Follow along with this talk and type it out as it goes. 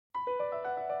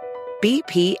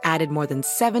BP added more than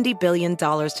 $70 billion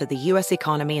to the U.S.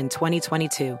 economy in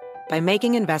 2022 by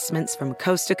making investments from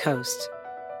coast to coast.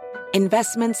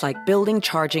 Investments like building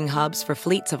charging hubs for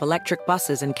fleets of electric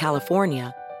buses in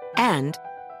California and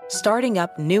starting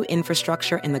up new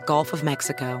infrastructure in the Gulf of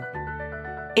Mexico.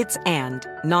 It's and,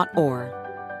 not or.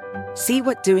 See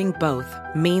what doing both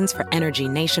means for energy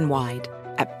nationwide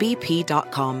at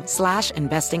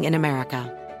bp.com/investing in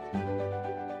America.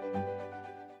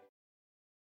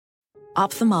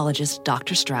 Ophthalmologist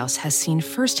Dr. Strauss has seen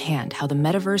firsthand how the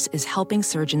metaverse is helping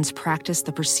surgeons practice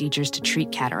the procedures to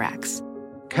treat cataracts.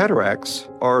 Cataracts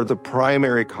are the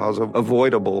primary cause of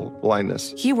avoidable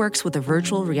blindness. He works with a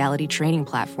virtual reality training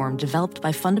platform developed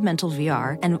by Fundamental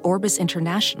VR and Orbis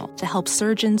International to help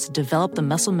surgeons develop the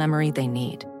muscle memory they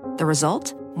need. The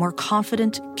result? More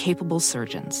confident, capable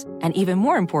surgeons. And even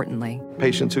more importantly,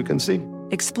 Patients who can see.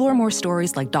 explore more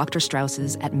stories like Dr.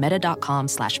 Strauss's at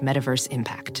meta.com/metaverse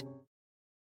impact.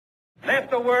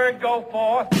 Let the word go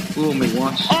forth. Fool me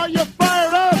once. Are you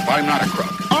fired up? I'm not a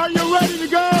crook. Are you ready to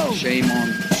go? Shame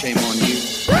on you.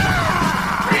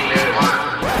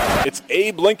 It's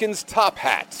Abe Lincoln's Top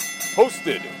Hat,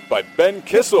 hosted by Ben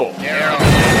Kissel.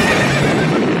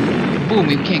 Fool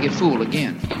me, we can't get fooled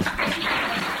again.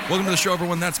 Welcome to the show,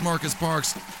 everyone. That's Marcus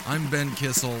Parks. I'm Ben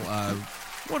Kissel.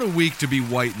 What a week to be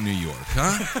white in New York,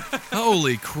 huh?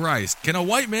 Holy Christ. Can a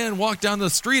white man walk down the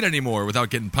street anymore without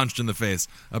getting punched in the face?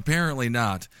 Apparently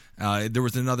not. There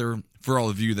was another, for all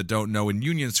of you that don't know, in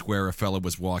Union Square, a fellow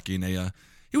was walking. He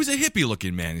was a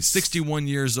hippie-looking man. He's 61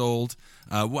 years old.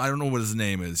 I don't know what his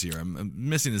name is here. I'm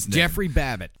missing his name. Jeffrey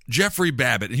Babbitt. Jeffrey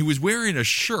Babbitt. And he was wearing a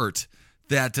shirt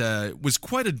that was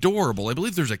quite adorable. I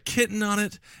believe there's a kitten on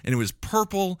it, and it was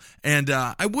purple. And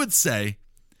I would say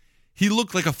he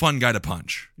looked like a fun guy to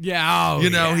punch. Yeah, He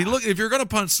looked. If you're going to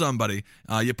punch somebody,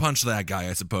 you punch that guy,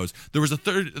 I suppose. There was a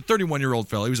 31-year-old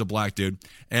fellow. He was a black dude,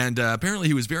 and apparently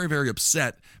he was very, very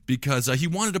upset because he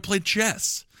wanted to play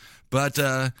chess. But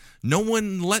no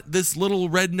one let this little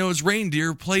red-nosed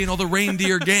reindeer play in all the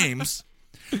reindeer games.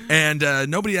 And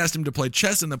nobody asked him to play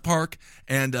chess in the park,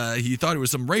 and he thought it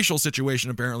was some racial situation,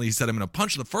 apparently. He said, I'm going to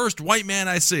punch the first white man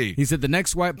I see. He said, the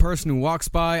next white person who walks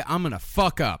by, I'm going to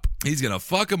fuck up. He's going to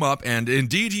fuck him up, and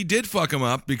indeed he did fuck him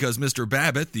up, because Mr.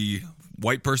 Babbitt, the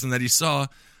white person that he saw,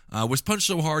 was punched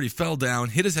so hard he fell down,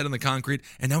 hit his head on the concrete,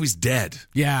 and now he's dead.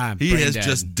 Yeah, he is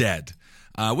just dead.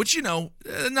 Which,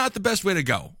 not the best way to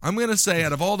go. I'm going to say,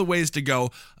 out of all the ways to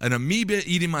go, an amoeba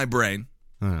eating my brain,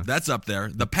 that's up there.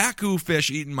 The Pacu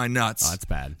fish eating my nuts. Oh, that's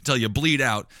bad. Until you bleed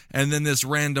out. And then this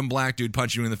random black dude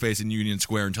punching you in the face in Union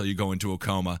Square until you go into a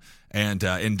coma and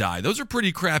die. Those are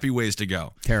pretty crappy ways to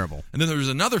go. Terrible. And then there was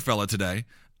another fella today.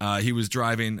 He was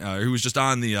driving. He was just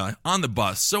on the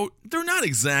bus. So they're not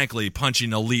exactly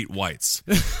punching elite whites.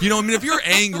 If you're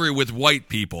angry with white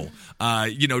people,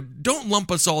 don't lump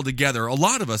us all together. A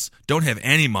lot of us don't have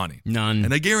any money. None.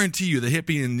 And I guarantee you, the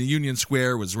hippie in the Union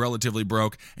Square was relatively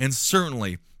broke, and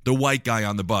certainly the white guy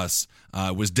on the bus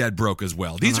was dead broke as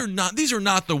well. These are not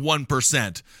the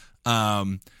 1%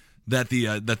 that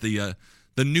the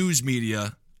news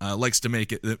media likes to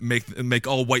make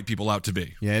all white people out to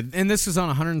be. Yeah, and this is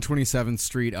on 127th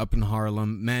Street up in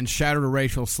Harlem. Man shouted a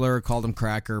racial slur, called him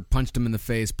cracker, punched him in the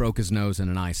face, broke his nose in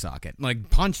an eye socket.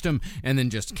 Like, punched him and then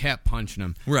just kept punching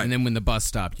him. Right. And then when the bus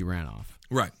stopped, you ran off.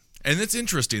 Right. And it's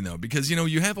interesting, though, because,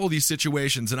 you have all these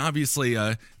situations, and obviously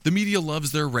the media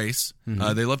loves their race.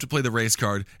 Mm-hmm. They love to play the race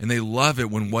card, and they love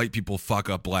it when white people fuck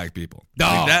up black people.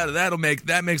 Oh.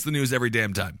 That makes the news every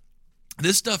damn time.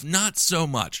 This stuff, not so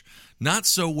much. Not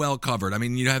so well covered. I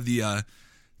mean, you have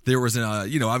there was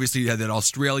obviously you had that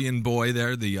Australian boy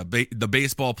there, the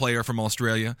baseball player from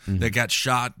Australia that got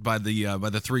shot by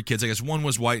the three kids. I guess one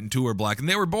was white and two were black, and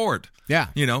they were bored. Yeah.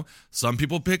 Some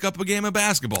people pick up a game of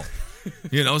basketball.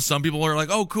 Some people are like,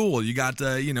 oh, cool, you got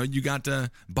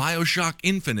BioShock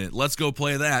Infinite. Let's go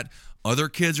play that. Other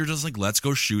kids are just like, let's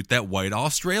go shoot that white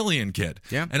Australian kid.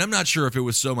 Yeah. And I'm not sure if it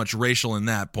was so much racial in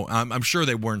that point. I'm sure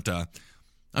they weren't.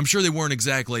 I'm sure they weren't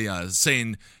exactly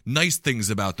saying nice things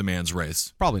about the man's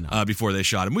race. Probably not. Before they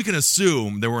shot him. We can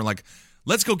assume they weren't like,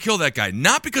 let's go kill that guy.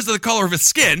 Not because of the color of his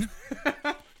skin.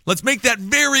 Let's make that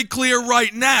very clear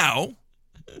right now.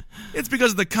 It's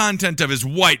because of the content of his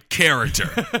white character.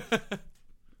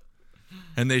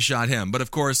 And they shot him. But, of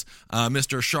course,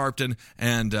 Mr. Sharpton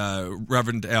and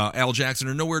Reverend Al Jackson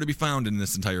are nowhere to be found in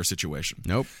this entire situation.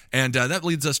 Nope. And that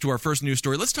leads us to our first news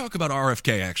story. Let's talk about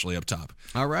RFK, actually, up top.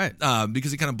 All right.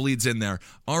 Because he kind of bleeds in there.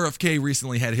 RFK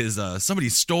recently had his, somebody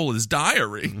stole his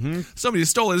diary. Mm-hmm. Somebody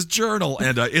stole his journal,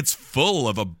 and it's full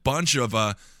of a bunch of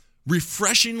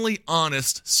refreshingly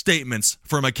honest statements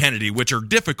from a Kennedy, which are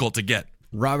difficult to get.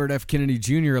 Robert F. Kennedy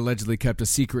Jr. allegedly kept a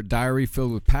secret diary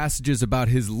filled with passages about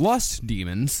his lust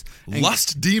demons.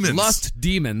 Lust demons? Lust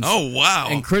demons. Oh, wow.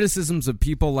 And criticisms of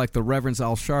people like the Reverends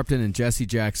Al Sharpton and Jesse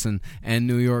Jackson and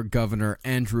New York Governor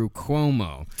Andrew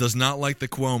Cuomo. Does not like the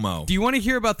Cuomo. Do you want to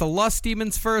hear about the lust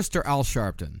demons first or Al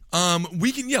Sharpton?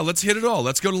 We can, let's hit it all.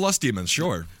 Let's go to lust demons,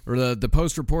 sure. The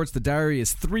Post reports the diary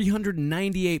is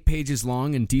 398 pages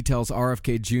long and details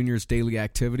RFK Jr.'s daily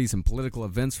activities and political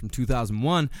events from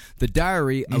 2001. The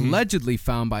diary, allegedly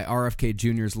found by RFK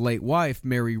Jr.'s late wife,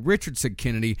 Mary Richardson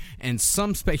Kennedy, and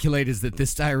some speculators that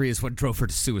this diary is what drove her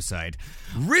to suicide.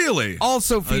 Really?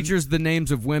 Also features the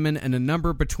names of women and a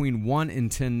number between 1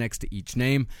 and 10 next to each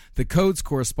name. The codes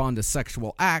correspond to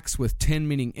sexual acts, with 10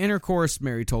 meaning intercourse,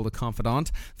 Mary told a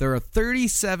confidant. There are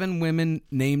 37 women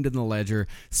named in the ledger,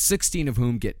 16 of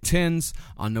whom get 10s.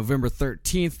 On November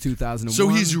 13th, 2001. So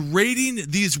he's rating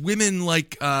these women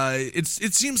like it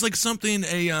seems like something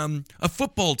a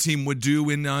football team would do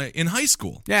in high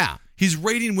school. Yeah. He's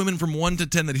rating women from 1 to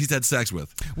 10 that he's had sex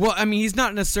with. Well, I mean, he's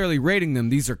not necessarily rating them.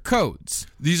 These are codes.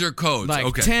 These are codes. Like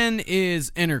okay. 10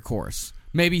 is intercourse.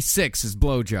 Maybe 6 is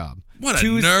blowjob. What a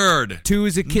nerd. 2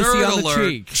 is a kissy nerd on the alert.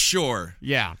 cheek. Sure.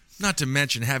 Yeah. Not to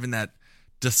mention having that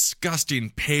disgusting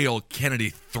pale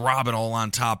Kennedy throbbing all on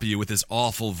top of you with his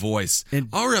awful voice. And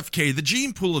RFK, the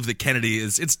gene pool of the Kennedy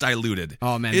it's diluted.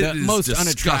 Oh man, it the most disgusting.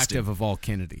 Unattractive of all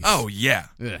Kennedys. Oh yeah.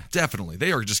 Ugh. Definitely.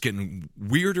 They are just getting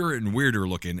weirder and weirder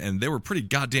looking, and they were pretty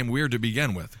goddamn weird to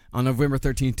begin with. On November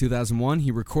 13, 2001,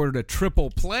 he recorded a triple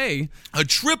play. A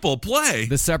triple play?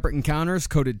 The separate encounters,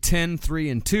 coded 10, 3,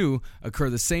 and 2, occur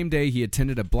the same day he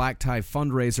attended a black tie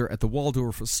fundraiser at the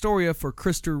Waldorf Astoria for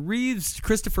Christopher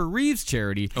Reeve's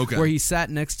charity, where he sat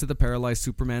next to the paralyzed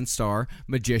Superman star,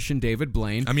 magician David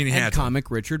Blaine, and comic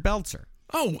Richard Belzer.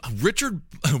 Oh, Richard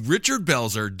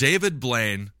Belzer, David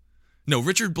Blaine. No,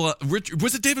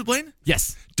 was it David Blaine?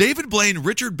 Yes. David Blaine,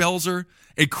 Richard Belzer,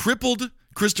 a crippled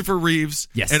Christopher Reeves,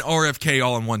 and RFK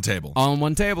all on one table. All on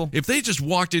one table. If they just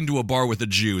walked into a bar with a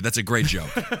Jew, that's a great joke.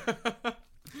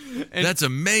 That's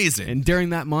amazing. And during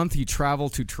that month, he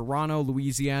traveled to Toronto,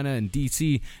 Louisiana, and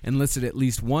D.C. and listed at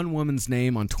least one woman's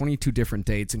name on 22 different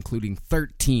dates, including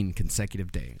 13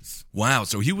 consecutive days. Wow,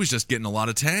 so he was just getting a lot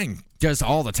of tang. Just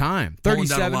all the time.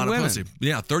 37 women.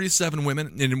 Yeah, 37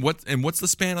 women. And what's the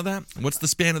span of that? What's the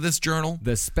span of this journal?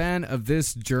 The span of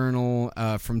this journal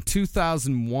from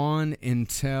 2001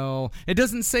 until... It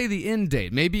doesn't say the end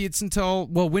date. Maybe it's until...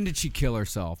 Well, when did she kill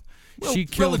herself? Well, she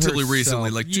killed relatively herself. recently,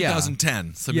 like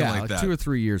 2010, something like that. 2 or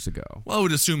 3 years ago. Well, I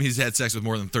would assume he's had sex with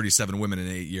more than 37 women in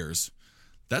 8 years.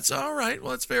 That's all right.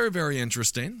 Well, it's very, very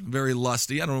interesting. Very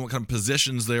lusty. I don't know what kind of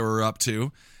positions they were up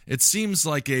to. It seems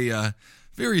like a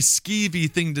very skeevy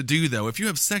thing to do, though. If you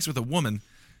have sex with a woman,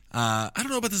 I don't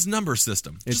know about this number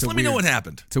system. Just let me know what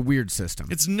happened. It's a weird system.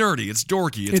 It's nerdy. It's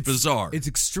dorky. It's bizarre. It's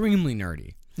extremely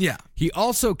nerdy. Yeah. He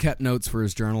also kept notes for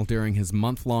his journal during his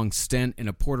month-long stint in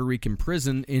a Puerto Rican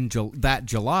prison in that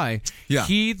July. Yeah.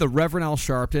 He, the Reverend Al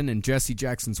Sharpton, and Jesse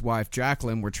Jackson's wife,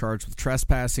 Jacqueline, were charged with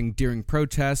trespassing during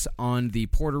protests on the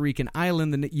Puerto Rican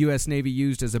island the U.S. Navy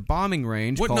used as a bombing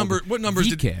range. What numbers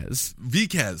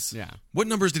Viquez. Yeah. What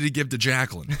numbers did he give to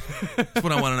Jacqueline? That's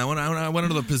what I want to know. I want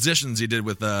to know the positions he did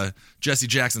with Jesse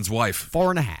Jackson's wife.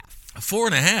 4.5.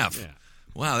 4.5? Yeah.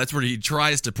 Wow, that's where he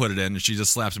tries to put it in, and she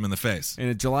just slaps him in the face. In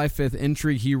a July 5th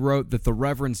entry, he wrote that the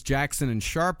Reverends Jackson and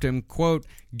Sharpton, quote,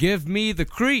 give me the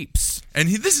creeps. And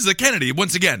this is a Kennedy,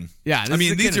 once again. Yeah,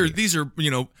 these are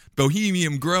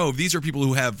Bohemian Grove. These are people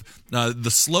who have the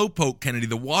Slowpoke Kennedy,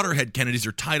 the Waterhead Kennedys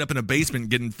are tied up in a basement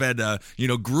getting fed,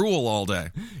 gruel all day.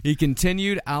 He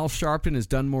continued, Al Sharpton has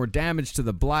done more damage to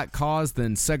the black cause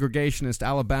than segregationist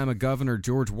Alabama Governor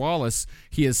George Wallace.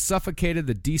 He has suffocated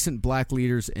the decent black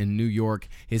leaders in New York.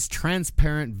 His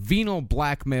transparent, venal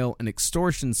blackmail and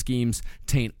extortion schemes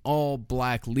taint all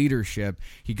black leadership.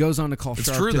 He goes on to call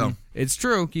Sharpton... True, though. It's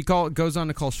true. He goes on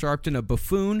to call Sharpton a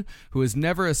buffoon who has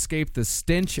never escaped the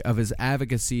stench of his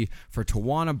advocacy for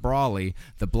Tawana Brawley,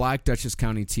 the black Dutchess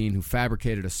County teen who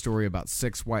fabricated a story about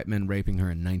 6 white men raping her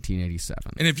in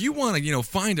 1987. And if you want to,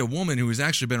 find a woman who has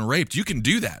actually been raped, you can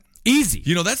do that. Easy.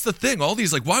 That's the thing. All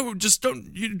these, why would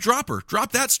don't you drop her?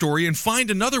 Drop that story and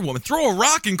find another woman. Throw a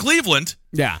rock in Cleveland.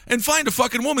 Yeah. And find a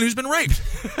fucking woman who's been raped.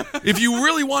 If you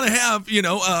really want to have,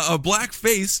 a black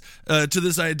face to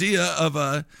this idea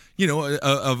of,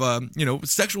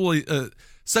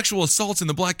 sexual assaults in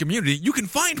the black community, you can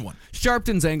find one.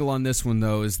 Sharpton's angle on this one,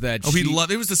 though, is that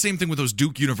it was the same thing with those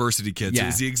Duke University kids. Yeah. It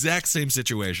was the exact same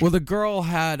situation. Well, the girl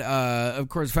had, of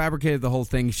course, fabricated the whole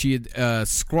thing. She had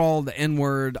scrawled the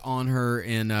N-word on her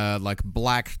in,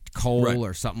 black coal Right.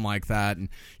 or something like that, and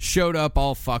showed up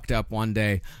all fucked up one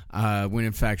day when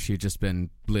in fact she just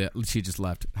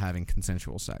left having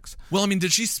consensual sex. Well, I mean,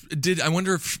 I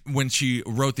wonder if when she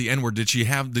wrote the N-word, did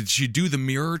she do the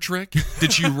mirror trick?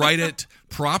 Did she write it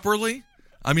properly?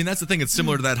 I mean, that's the thing. It's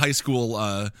similar to that high school,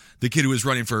 the kid who was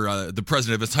running for the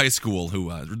president of his high school, who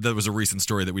that was a recent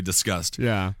story that we discussed.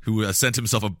 Yeah. Who sent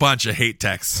himself a bunch of hate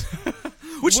texts,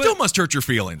 which still must hurt your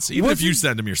feelings, even if you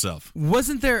send them yourself.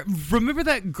 Wasn't there? Remember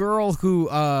that girl who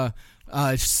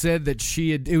said that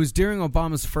it was during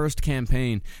Obama's first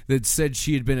campaign that said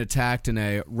she had been attacked in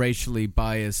a racially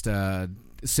biased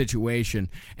situation,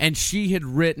 and she had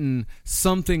written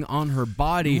something on her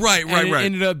body. Right. It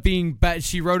ended up being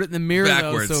she wrote it in the mirror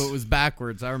Backwards. though, so it was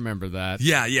backwards. I remember that.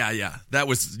 Yeah.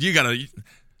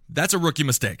 That's a rookie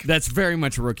mistake. That's very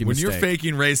much a rookie mistake. When you're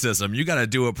faking racism, you got to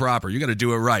do it proper. You got to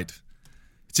do it right.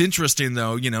 It's interesting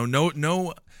though,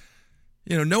 no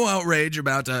outrage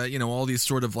about all these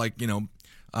sort of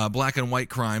black and white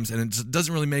crimes, and it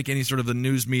doesn't really make any sort of the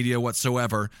news media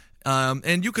whatsoever.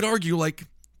 And you could argue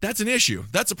that's an issue.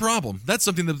 That's a problem. That's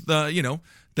something that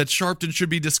that Sharpton should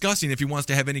be discussing if he wants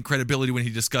to have any credibility when he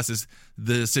discusses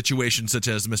the situation, such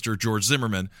as Mr. George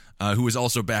Zimmerman, who is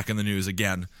also back in the news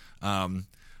again.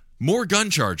 More gun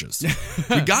charges.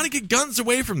 You got to get guns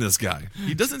away from this guy.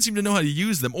 He doesn't seem to know how to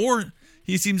use them, or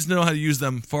he seems to know how to use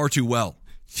them far too well.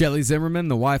 Shelley Zimmerman,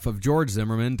 the wife of George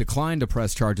Zimmerman, declined to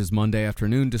press charges Monday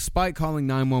afternoon despite calling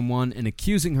 911 and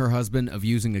accusing her husband of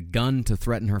using a gun to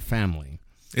threaten her family.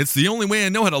 It's the only way I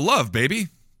know how to love, baby.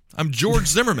 I'm George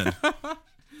Zimmerman.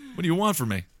 What do you want from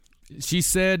me? She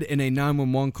said in a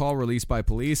 911 call released by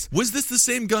police. Was this the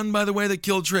same gun, by the way, that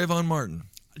killed Trayvon Martin?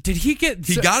 Did he get...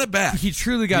 He got it back. He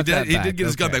truly got that back. He did get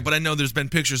his gun back, but I know there's been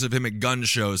pictures of him at gun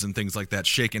shows and things like that,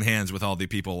 shaking hands with all the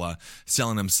people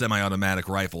selling him semi-automatic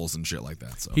rifles and shit like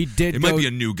that. So it might be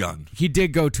a new gun. He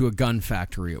did go to a gun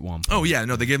factory at one point. Oh, yeah.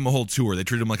 No, they gave him a whole tour. They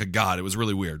treated him like a god. It was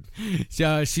really weird.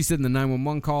 She said in the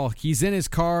 911 call, he's in his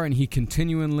car and he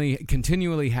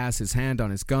continually has his hand on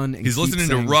his gun. And he's listening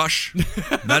to Rush.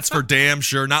 That's for damn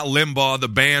sure. Not Limbaugh, the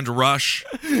band Rush.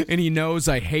 And he knows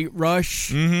I hate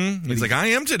Rush. Mm-hmm. He's like, I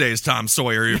am today's Tom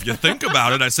Sawyer. If you think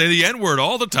about it, I say the N-word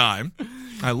all the time.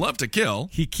 I love to kill.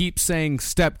 He keeps saying,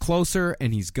 step closer,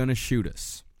 and he's going to shoot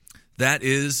us. That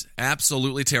is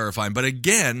absolutely terrifying. But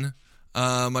again,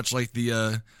 much like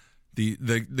the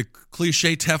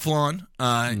cliche Teflon,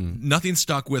 nothing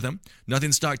stuck with him.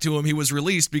 Nothing stuck to him. He was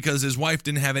released because his wife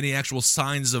didn't have any actual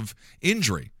signs of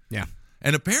injury. Yeah.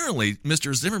 And apparently,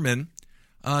 Mr. Zimmerman,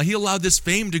 he allowed this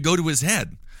fame to go to his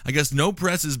head. I guess no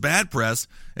press is bad press.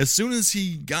 As soon as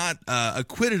he got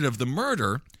acquitted of the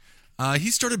murder, he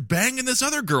started banging this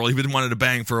other girl he'd been wanting to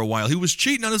bang for a while. He was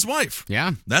cheating on his wife.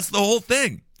 Yeah. That's the whole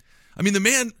thing. I mean, the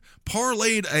man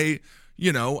parlayed a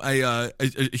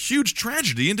huge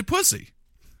tragedy into pussy.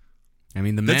 I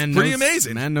mean, That's pretty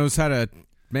amazing. The man knows how to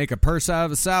make a purse out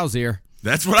of a sow's ear.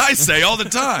 That's what I say all the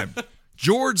time.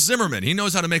 George Zimmerman, he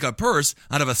knows how to make a purse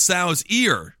out of a sow's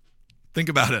ear. Think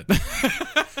about it.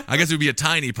 I guess it would be a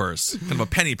tiny purse, kind of a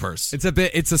penny purse. It's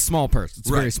a small purse. It's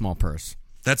a very small purse.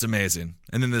 That's amazing.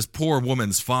 And then this poor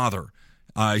woman's father,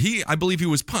 I believe he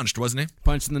was punched, wasn't he?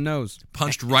 Punched in the nose.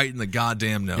 Punched right in the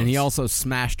goddamn nose. And he also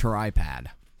smashed her iPad.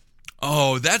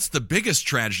 Oh, that's the biggest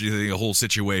tragedy of the whole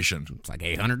situation. It's like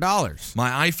 $800.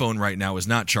 My iPhone right now is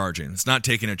not charging. It's not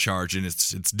taking a charge, and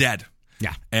it's dead.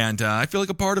 Yeah. And I feel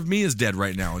like a part of me is dead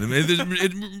right now. And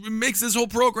it makes this whole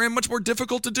program much more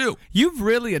difficult to do. You've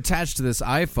really attached to this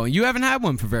iPhone. You haven't had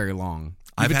one for very long.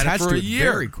 I've had it for a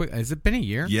year. Very quick. Has it been a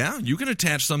year? Yeah, you can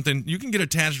attach something. You can get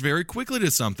attached very quickly to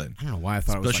something. I don't know why I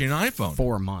thought especially it was an iPhone.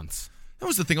 4 months. That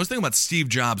was the thing. I was thinking about Steve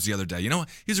Jobs the other day. You know,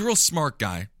 he's a real smart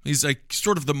guy. He's like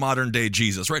sort of the modern day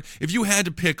Jesus, right? If you had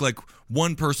to pick like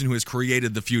one person who has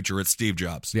created the future, it's Steve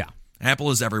Jobs. Yeah.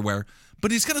 Apple is everywhere. But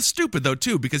he's kind of stupid, though,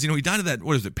 too, because, he died of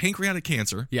that, pancreatic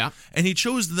cancer. Yeah. And he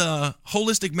chose the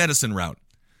holistic medicine route.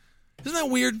 Isn't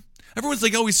that weird? Everyone's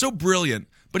like, oh, he's so brilliant.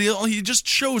 But he just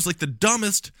chose, like, the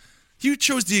dumbest. He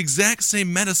chose the exact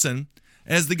same medicine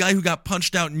as the guy who got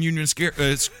punched out in Union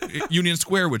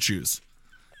Square would choose.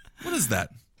 What is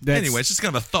that? Anyway, it's just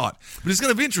kind of a thought. But it's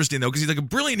kind of interesting, though, because he's like a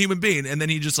brilliant human being, and then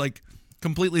he just, like,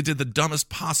 completely did the dumbest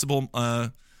possible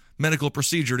medical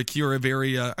procedure to cure a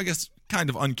very, I guess, kind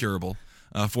of uncurable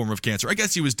form of cancer. I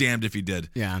guess he was damned if he did.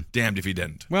 Yeah. Damned if he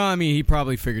didn't. Well, I mean, he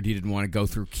probably figured he didn't want to go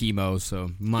through chemo,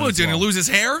 so Well, he's going to lose his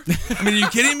hair? I mean, are you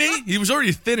kidding me? He was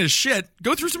already thin as shit.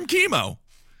 Go through some chemo.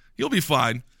 You'll be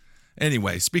fine.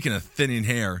 Anyway, speaking of thinning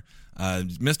hair,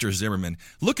 Mr. Zimmerman,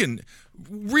 looking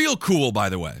real cool, by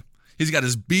the way. He's got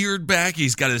his beard back.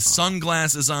 He's got his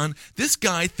sunglasses on. This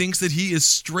guy thinks that he is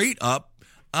straight up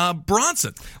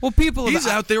Bronson. Well, people He's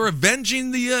out there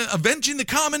avenging the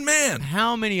common man.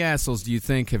 How many assholes do you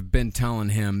think have been telling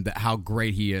him that how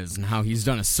great he is and how he's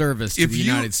done a service to the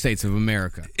United States of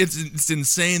America? It's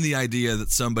insane, the idea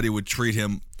that somebody would treat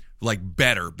him like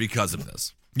better because of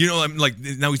this. You know, like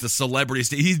now he's a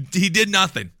celebrity. He did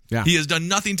nothing. Yeah. He has done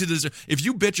nothing to deserve. If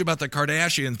you bitch about the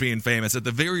Kardashians being famous, at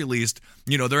the very least,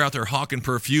 you know, they're out there hawking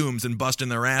perfumes and busting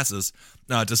their asses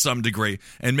to some degree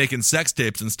and making sex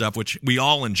tapes and stuff, which we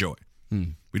all enjoy.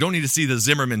 We don't need to see the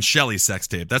Zimmerman-Shelley sex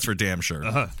tape. That's for damn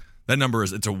sure. That number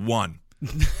it's a 1.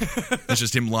 That's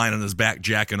just him lying on his back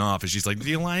jacking off. And she's like, do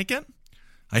you like it?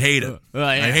 I hate it. Yeah.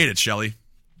 I hate it, Shelley.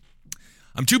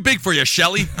 I'm too big for you,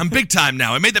 Shelley. I'm big time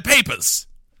now. I made the papers.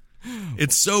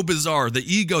 It's so bizarre. The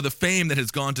ego, the fame that has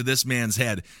gone to this man's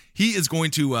head. He is going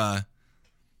to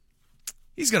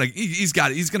he's gonna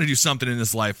do something in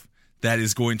his life that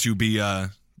is going to be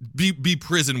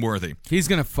prison worthy. He's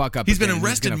gonna fuck up. He's been again.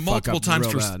 arrested multiple times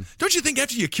for. Don't you think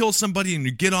after you kill somebody and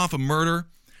you get off a murder,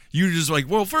 you just like,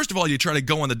 well, first of all, you try to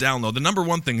go on the down low. The number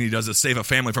one thing he does is save a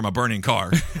family from a burning car.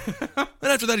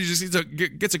 Then after that, he just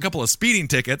gets a couple of speeding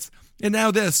tickets, and now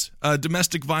this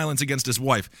domestic violence against his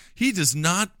wife. He does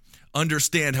not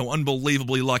understand how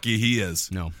unbelievably lucky he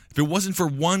is. No. If it wasn't for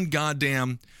one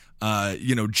goddamn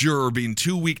juror being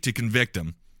too weak to convict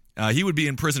him, he would be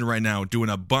in prison right now doing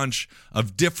a bunch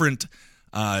of different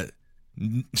 7s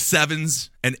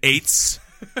and 8s,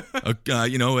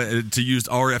 to use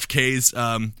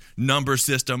RFK's number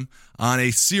system on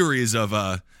a series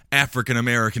of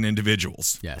African-American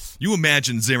individuals. Yes. You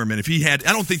imagine Zimmerman, if he had,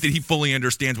 I don't think that he fully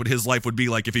understands what his life would be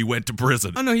like if he went to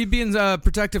prison. Oh, no, he'd be in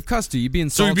protective custody. He'd be in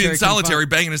So solitary he'd be in solitary, confinement.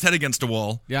 banging his head against a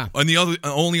wall. Yeah. And the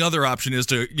only other option is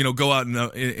to, go out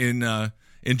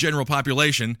in general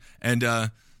population and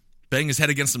bang his head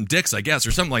against some dicks, I guess,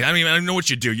 or something like that. I mean, I don't know what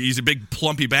you do. He's a big,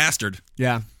 plumpy bastard.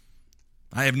 Yeah.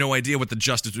 I have no idea what the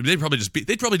justice would be.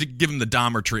 They'd probably give him the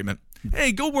Dahmer treatment.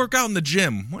 Hey, go work out in the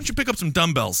gym. Why don't you pick up some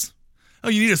dumbbells? Oh,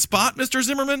 you need a spot, Mr.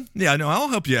 Zimmerman? Yeah, no, I'll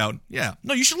help you out. Yeah.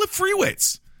 No, you should lift free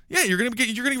weights. Yeah, you're gonna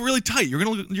get really tight. You're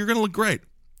gonna look great.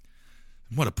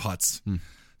 What a putz.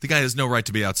 The guy has no right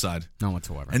to be outside. None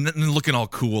whatsoever. And then looking all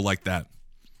cool like that.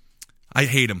 I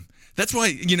hate him. That's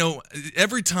why,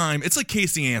 every time, it's like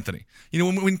Casey Anthony.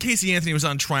 When Casey Anthony was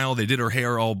on trial, they did her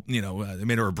hair all, they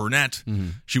made her a brunette. Mm-hmm.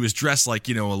 She was dressed like,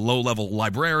 a low-level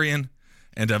librarian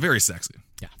and very sexy.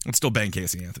 Yeah. I'd still bang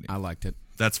Casey Anthony. I liked it.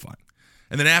 That's fine.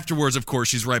 And then afterwards, of course,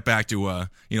 she's right back to,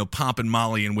 popping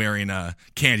Molly and wearing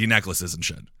candy necklaces and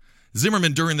shit.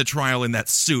 Zimmerman, during the trial in that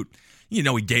suit, he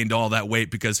gained all that weight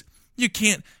because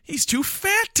he's too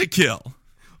fat to kill.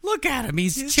 Look at him.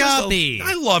 He's chubby.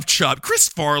 I love Chub. Chris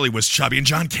Farley was chubby and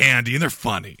John Candy, and they're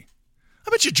funny. I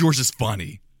bet you George is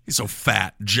funny. He's so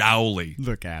fat, jowly.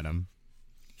 Look at him.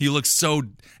 He looks so,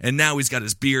 and now he's got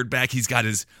his beard back. He's got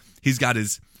his, who got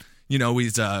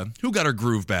her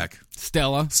groove back?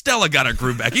 Stella. Stella got her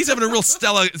groove back. He's having a real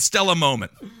Stella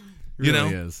moment.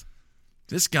 Really is.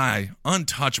 This guy,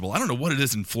 untouchable. I don't know what it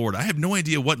is in Florida. I have no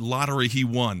idea what lottery he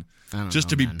won just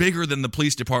to be bigger than the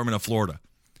police department of Florida.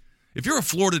 If you're a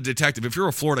Florida detective, if you're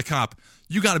a Florida cop,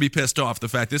 you got to be pissed off the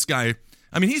fact this guy,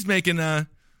 he's making,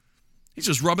 he's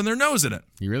just rubbing their nose in it.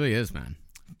 He really is, man.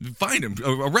 Find him,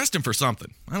 arrest him for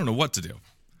something. I don't know what to do.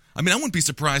 I wouldn't be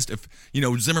surprised if,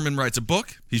 Zimmerman writes a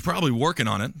book. He's probably working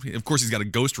on it. Of course, he's got a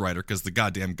ghostwriter because the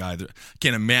goddamn guy, I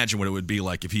can't imagine what it would be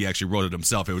like if he actually wrote it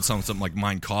himself. It would sound something like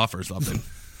Mein Kampf or something.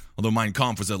 Although Mein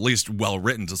Kampf was at least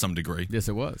well-written to some degree. Yes,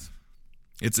 it was.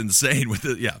 It's insane with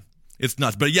it, yeah. It's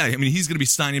nuts. But yeah, he's going to be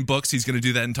signing books. He's going to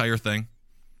do that entire thing.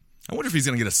 I wonder if he's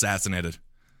going to get assassinated.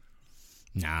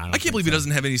 Nah, I can't believe he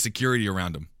doesn't have any security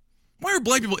around him. Why are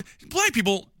black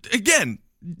people, again,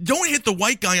 don't hit the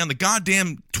white guy on the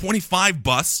goddamn 25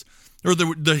 bus or the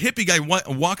hippie guy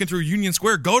walking through Union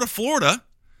Square. Go to Florida.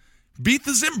 Beat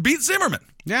Zimmerman.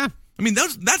 Yeah.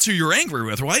 That's who you're angry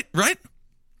with, right?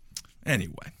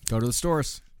 Anyway. Go to the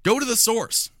source. Go to the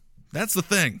source. That's the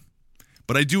thing.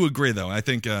 But I do agree, though. I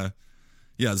think,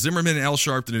 Zimmerman, Al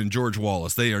Sharpton, and George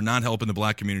Wallace, they are not helping the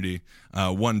black community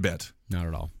one bit. Not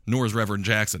at all. Nor is Reverend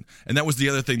Jackson. And that was the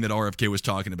other thing that RFK was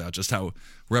talking about, just how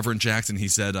Reverend Jackson, he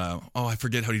said, I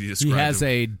forget how he described it. He has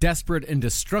a desperate and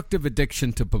destructive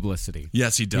addiction to publicity.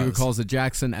 Yes, he does. He recalls that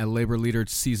Jackson, at labor leader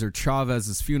Cesar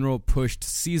Chavez's funeral, pushed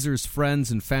Caesar's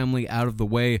friends and family out of the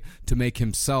way to make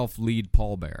himself lead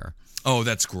pallbearer. Oh,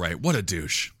 that's great. What a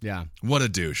douche. Yeah. What a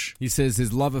douche. He says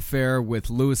his love affair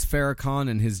with Louis Farrakhan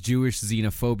and his Jewish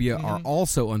xenophobia are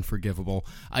also unforgivable.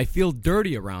 I feel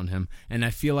dirty around him, and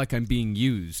I feel like I'm being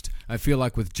used. I feel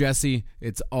like with Jesse,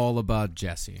 it's all about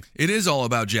Jesse. It is all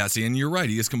about Jesse, and you're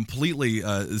right. He is completely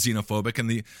xenophobic, and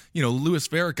Louis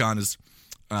Farrakhan is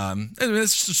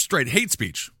It's just straight hate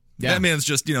speech. Yeah. That man's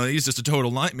just, he's just a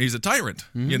total nightmare. He's a tyrant,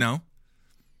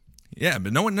 Yeah,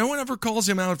 but no one ever calls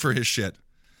him out for his shit.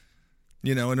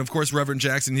 And of course, Reverend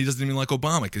Jackson, he doesn't even like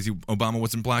Obama because Obama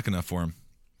wasn't black enough for him.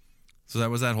 So that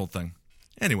was that whole thing.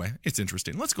 Anyway, it's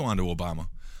interesting. Let's go on to Obama.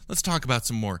 Let's talk about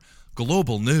some more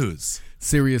global news.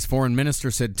 Syria's foreign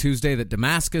minister said Tuesday that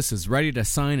Damascus is ready to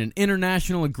sign an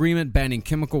international agreement banning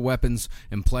chemical weapons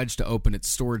and pledged to open its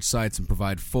storage sites and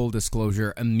provide full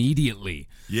disclosure immediately.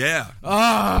 Yeah.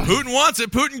 Putin wants it.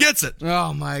 Putin gets it.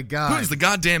 Oh, my God. Putin's the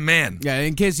goddamn man. Yeah,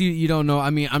 in case you don't know,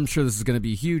 I'm sure this is going to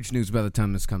be huge news by the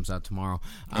time this comes out tomorrow.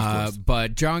 Of course.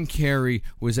 But John Kerry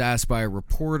was asked by a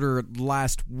reporter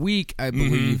last week, I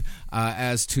believe,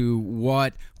 as to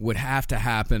what would have to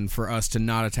happen for us to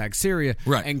not attack Syria.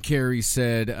 Right. And Kerry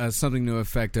said something to the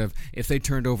effect of, if they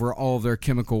turned over all of their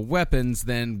chemical weapons,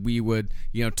 then we would,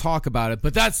 talk about it.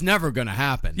 But that's never going to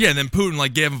happen. Yeah, and then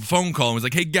Putin gave him a phone call and was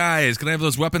like, "Hey guys, can I have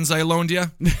those weapons I loaned you?"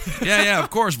 yeah, of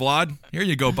course, Vlad. Here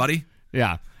you go, buddy.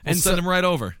 Yeah. And send them right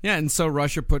over. Yeah, and so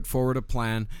Russia put forward a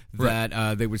plan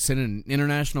that they would send an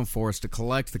international force to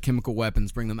collect the chemical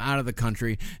weapons, bring them out of the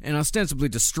country, and ostensibly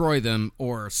destroy them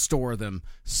or store them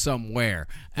somewhere.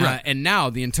 Right. And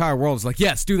now the entire world is like,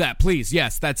 yes, do that, please.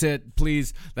 Yes, that's it,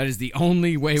 please. That is the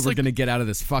only way we're going to get out of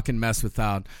this fucking mess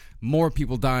without more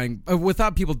people dying,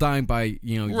 without people dying by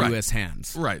U.S.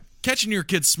 hands. Right. Catching your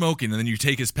kid smoking and then you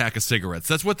take his pack of cigarettes.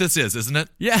 That's what this is, isn't it?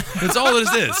 Yeah. That's all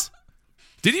it is.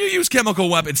 Did you use chemical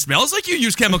weapons? It smells like you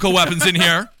use chemical weapons in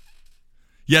here.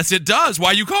 Yes, it does. Why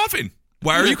are you coughing?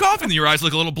 Why are you coughing? Your eyes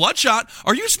look a little bloodshot.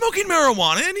 Are you smoking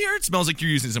marijuana in here? It smells like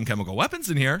you're using some chemical weapons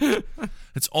in here.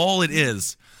 That's all it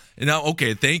is. And now,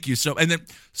 okay, thank you. So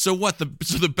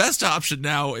the best option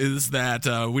now is that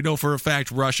we know for a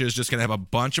fact Russia is just going to have a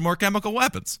bunch of more chemical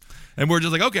weapons. And we're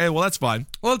just like, okay, well, that's fine.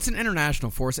 Well, it's an international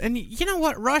force. And you know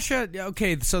what? Russia,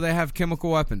 okay, so they have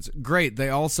chemical weapons. Great. They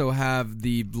also have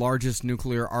the largest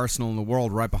nuclear arsenal in the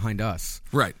world right behind us.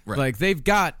 Right. Like, they've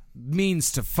got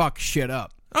means to fuck shit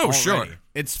up. Oh, already. sure.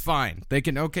 It's fine. They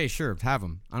can, okay, sure, have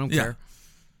them. I don't care.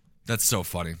 That's so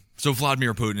funny. So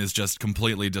Vladimir Putin is just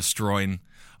completely destroying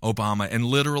Obama, and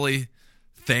literally,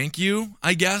 thank you,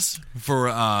 I guess, for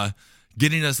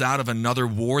getting us out of another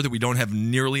war that we don't have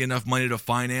nearly enough money to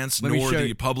finance, nor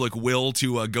the public will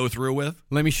to go through with.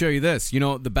 Let me show you this. You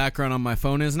know what the background on my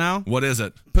phone is now? What is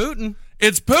it? Putin.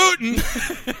 It's Putin!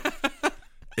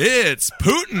 It's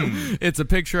Putin! It's a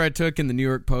picture I took in the New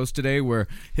York Post today where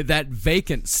that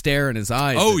vacant stare in his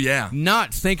eyes. Oh, yeah.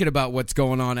 Not thinking about what's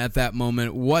going on at that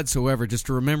moment whatsoever, just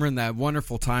remembering that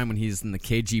wonderful time when he's in the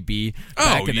KGB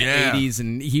back in the 80s,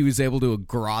 and he was able to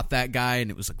garrote that guy, and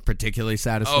it was particularly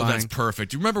satisfying. Oh, that's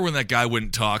perfect. You remember when that guy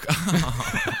wouldn't talk?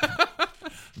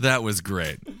 That was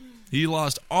great. He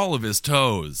lost all of his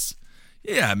toes.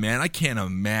 Yeah, man, I can't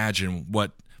imagine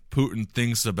what Putin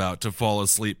thinks about to fall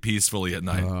asleep peacefully at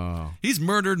night. Oh. He's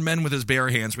murdered men with his bare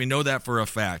hands. We know that for a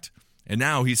fact. And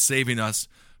now he's saving us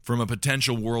from a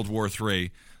potential World War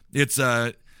III. It's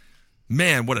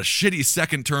man, what a shitty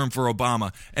second term for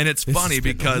Obama. And it's funny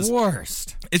because the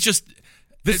worst. It's just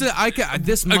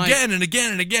again and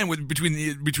again and again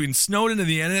between Snowden and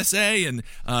the NSA and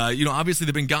obviously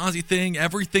the Benghazi thing,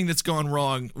 everything that's gone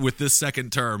wrong with this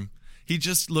second term. He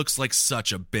just looks like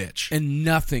such a bitch. And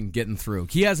nothing getting through.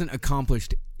 He hasn't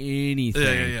accomplished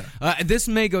anything. Yeah. This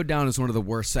may go down as one of the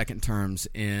worst second terms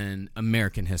in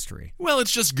American history. Well,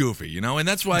 it's just goofy, and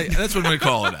that's what I'm going to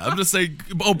call it. I'm going to say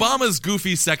Obama's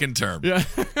goofy second term. Yeah.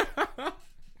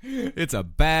 It's a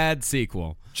bad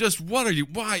sequel. Just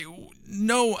why?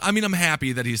 No, I mean, I'm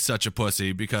happy that he's such a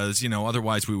pussy because,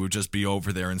 otherwise we would just be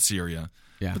over there in Syria.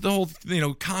 Yeah. But the whole,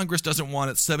 Congress doesn't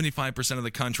want it. 75% of the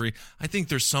country. I think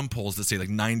there's some polls that say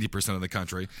 90% of the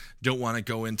country don't want to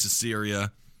go into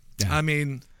Syria. Yeah. I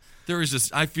mean, there is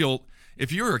just, I feel,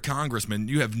 if you're a congressman,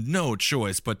 you have no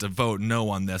choice but to vote no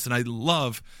on this. And I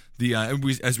love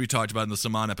as we talked about in the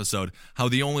Saman episode, how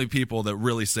the only people that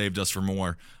really saved us from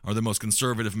war are the most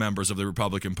conservative members of the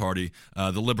Republican Party,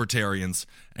 the Libertarians.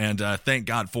 And thank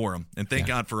God for them. And thank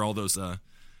God for all those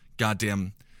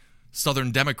goddamn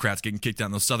Southern Democrats getting kicked out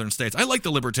in those southern states. I like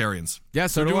the Libertarians. Yeah,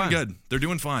 so They're do doing I. good. They're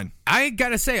doing fine. I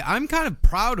gotta say, I'm kind of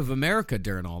proud of America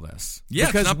during all this.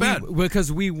 Yeah, it's not bad.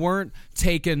 Because we weren't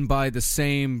taken by the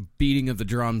same beating of the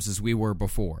drums as we were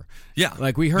before. Yeah,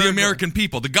 like we heard the American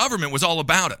people. The government was all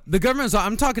about it. The government.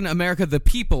 I'm talking America, the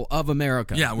people of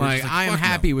America. Yeah, we're just I am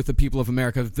happy with the people of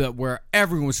America. Where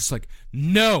everyone was just like,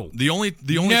 no. The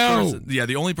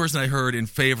only person I heard in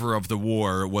favor of the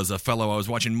war was a fellow. I was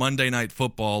watching Monday Night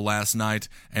Football last night,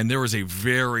 and there was a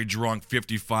very drunk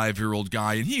 55-year-old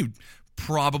guy, and he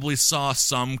probably saw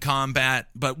some combat,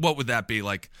 but what would that be,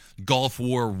 like Gulf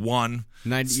War I?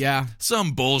 Yeah.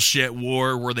 Some bullshit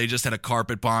war where they just had a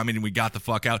carpet bombing and we got the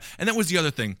fuck out. And that was the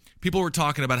other thing. People were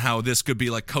talking about how this could be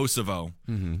like Kosovo.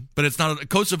 Mm-hmm. But it's not.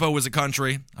 Kosovo was a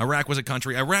country. Iraq was a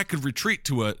country. Iraq could retreat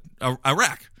to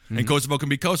Iraq. And Kosovo can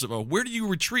be Kosovo. Where do you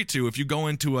retreat to if you go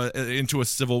into a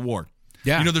civil war?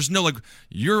 Yeah. There's no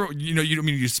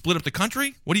you split up the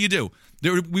country? What do?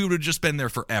 We would have just been there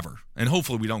forever. And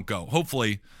hopefully we don't go.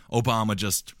 Hopefully Obama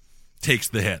just takes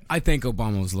the hit. I think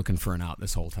Obama was looking for an out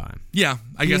this whole time. Yeah,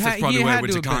 I guess that's probably why he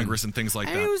went to Congress and things like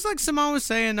that. It was like Simone was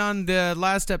saying on the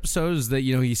last episodes that,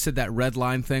 he said that red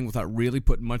line thing without really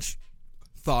putting much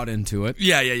thought into it.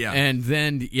 Yeah. And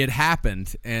then it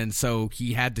happened, and so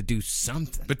he had to do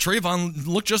something. But Trayvon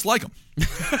looked just like him,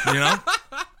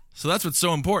 So that's what's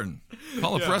so important.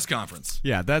 Call a press conference.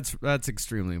 Yeah, that's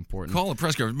extremely important. Call a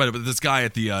press conference. But this guy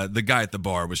at the guy at the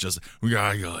bar was just, we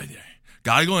gotta go there.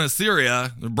 Gotta go into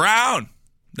Syria. They're brown.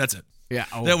 That's it. Yeah,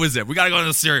 that was it. We gotta go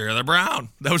into Syria. They're brown.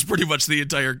 That was pretty much the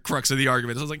entire crux of the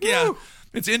argument. So I was like, yeah.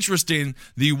 It's interesting,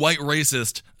 the white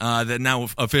racist that now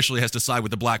officially has to side with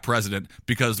the black president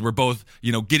because we're both,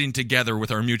 getting together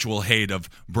with our mutual hate of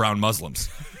brown Muslims.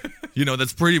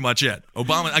 That's pretty much it.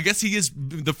 Obama, I guess he is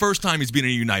the first time he's been a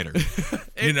uniter.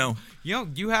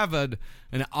 You have an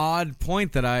odd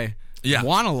point that I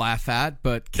want to laugh at,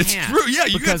 but can't. It's true, yeah.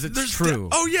 Because it's true.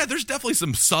 There's definitely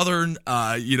some southern,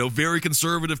 very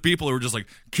conservative people who are just like,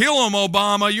 kill him,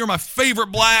 Obama. You're my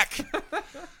favorite black.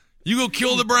 You go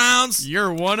kill the Browns.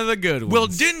 You're one of the good ones. Well,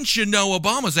 didn't you know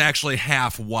Obama's actually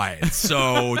half white?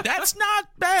 So that's not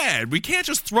bad. We can't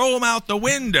just throw him out the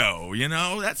window,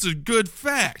 That's a good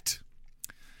fact.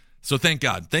 So thank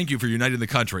God. Thank you for uniting the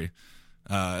country,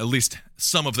 at least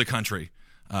some of the country,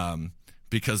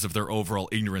 because of their overall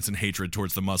ignorance and hatred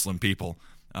towards the Muslim people.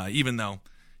 Even though,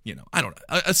 I don't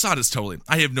know. Assad is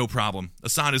I have no problem.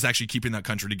 Assad is actually keeping that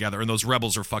country together, and those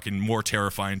rebels are fucking more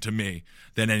terrifying to me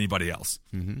than anybody else.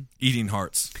 Mm-hmm. Eating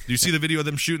hearts. Do you see the video of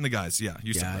them shooting the guys? Yeah,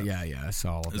 you saw that. Yeah, I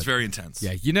saw all of it. It's very intense.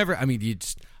 Yeah,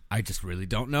 I just really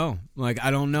don't know. Like,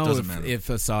 I don't know if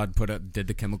Assad did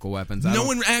the chemical weapons. No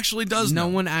one actually does know.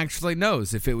 No one actually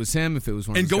knows. If it was him, if it was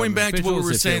one of his going back to what we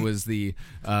were saying, if it was the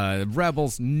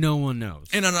rebels, no one knows.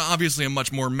 And on obviously a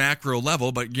much more macro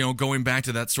level, but, going back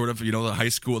to that sort of,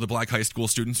 the black high school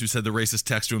students who said the racist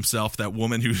text to himself, that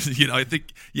woman who, I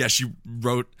think, she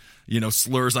wrote,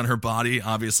 slurs on her body,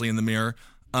 obviously in the mirror.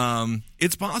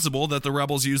 It's possible that the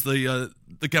rebels used the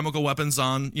chemical weapons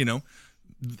on,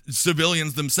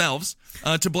 civilians themselves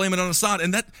to blame it on Assad,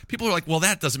 and that people are like, well,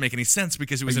 that doesn't make any sense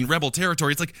because it was in rebel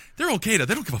territory. It's like, they're Al-Qaeda,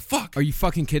 they don't give a fuck. Are you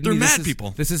fucking kidding me? They're mad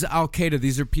people. This is Al-Qaeda.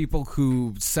 These are people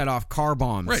who set off car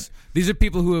bombs. Right. These are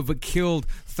people who have killed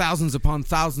thousands upon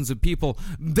thousands of people.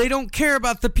 They don't care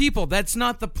about the people. That's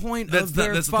not the point of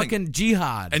their fucking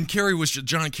jihad. And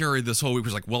John Kerry this whole week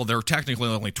was like, well, they're technically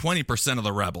only 20% of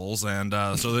the rebels, and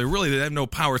so they have no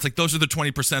power. It's like, those are the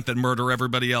 20% that murder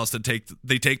everybody else that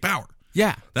take power.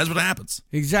 Yeah. That's what happens.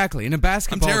 Exactly. In a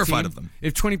basketball I'm terrified team, of them.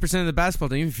 If 20% of the basketball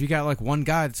team, if you got like one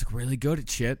guy that's really good at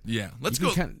shit, you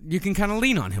can kind of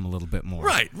lean on him a little bit more.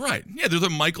 Right. Yeah, they're the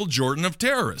Michael Jordan of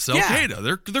terrorists.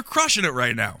 Al-Qaeda. They're crushing it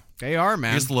right now. They are,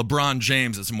 man. I guess LeBron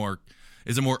James is a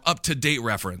more up-to-date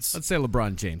reference. Let's say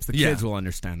LeBron James. The kids will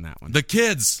understand that one. The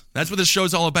kids. That's what this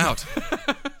show's all about.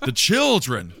 The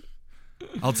children.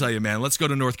 I'll tell you, man. Let's go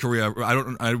to North Korea.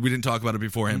 We didn't talk about it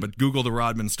beforehand, but Google the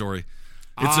Rodman story.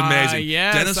 It's amazing.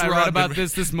 Yes, I read about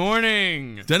this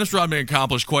morning. Dennis Rodman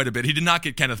accomplished quite a bit. He did not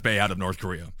get Kenneth Bay out of North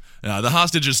Korea. The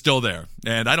hostage is still there,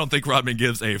 and I don't think Rodman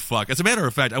gives a fuck. As a matter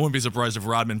of fact, I wouldn't be surprised if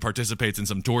Rodman participates in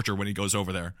some torture when he goes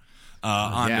over there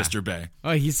on Mr. Bay.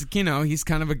 Oh, he's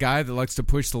kind of a guy that likes to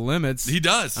push the limits. He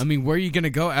does. I mean, where are you going to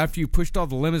go after you pushed all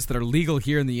the limits that are legal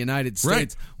here in the United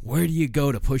States? Right. Where do you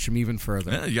go to push them even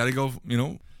further? Yeah, you got to go,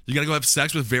 You got to go have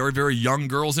sex with very, very young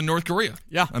girls in North Korea.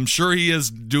 Yeah. I'm sure he is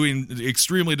doing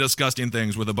extremely disgusting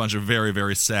things with a bunch of very,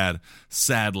 very sad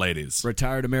ladies.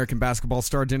 Retired American basketball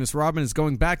star Dennis Rodman is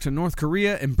going back to North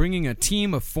Korea and bringing a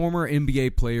team of former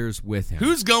NBA players with him.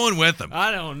 Who's going with him?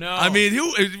 I don't know. I mean,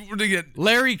 who to get?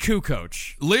 Larry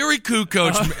Kukoc. Larry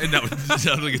Kukoc. No, I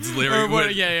don't think it's Larry.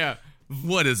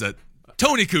 What is it?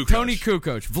 Tony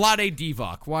Kukoc. Vlade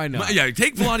Divac. Why not? Yeah,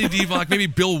 take Vlade Divac. Maybe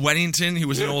Bill Wennington. He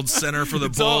was an old center for the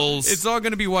Bulls. It's all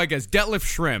going to be white guys. Detlef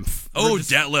Schrempf. Oh,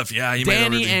 Detlef. Yeah.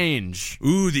 Danny Ainge.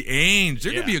 Ooh, the Ainge.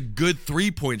 They're going to be a good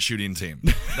three-point shooting team.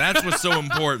 That's what's so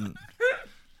important.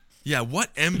 Yeah,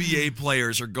 what NBA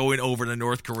players are going over to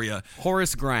North Korea?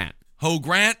 Horace Grant. Ho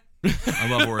Grant? I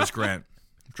love Horace Grant.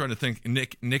 I'm trying to think.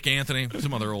 Nick Anthony,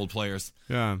 some other old players.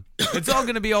 Yeah, it's all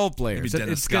going to be old players. Maybe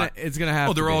Dennis Scott. It's going to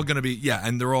happen. Oh, they're all going to be. Yeah,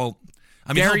 and they're all.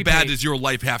 I mean, Gary how bad Payton. does your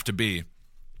life have to be?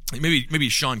 Maybe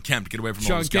Sean Kemp, get away from all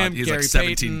Sean this guy. Kemp, He's Gary like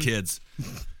 17 Payton. kids.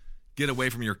 Get away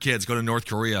from your kids. Go to North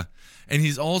Korea. And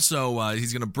he's also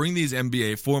he's going to bring these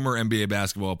former NBA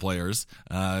basketball players.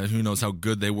 Who knows how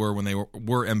good they were when they were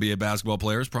NBA basketball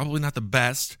players? Probably not the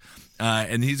best.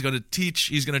 And he's going to teach.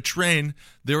 He's going to train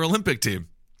their Olympic team.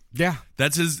 Yeah.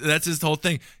 That's his whole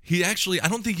thing. He actually, I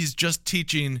don't think he's just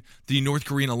teaching the North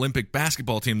Korean Olympic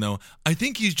basketball team, though. I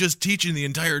think he's just teaching the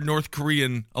entire North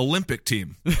Korean Olympic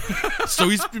team. So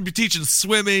he's going to be teaching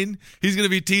swimming. He's going to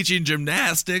be teaching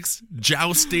gymnastics,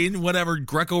 jousting, whatever,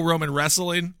 Greco-Roman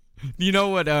wrestling. You know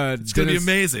what? It's going to be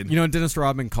amazing. You know what Dennis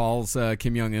Rodman calls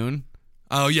Kim Jong-un?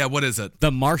 Oh, yeah, what is it?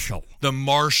 The Marshal. The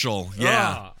Marshal,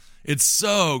 yeah. It's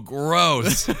so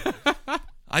gross.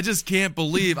 I just can't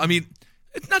believe. I mean,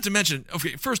 not to mention,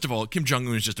 okay, first of all, Kim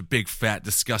Jong-un is just a big, fat,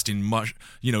 disgusting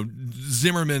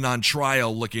Zimmerman on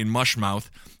trial looking mushmouth.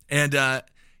 And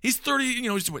he's 30,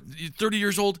 he's 30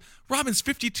 years old. Robin's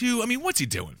 52. I mean, what's he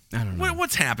doing? I don't know.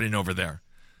 What's happening over there?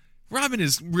 Robin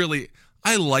is really,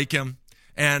 I like him.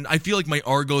 And I feel like my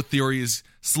Argo theory is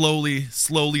slowly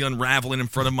unraveling in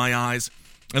front of my eyes.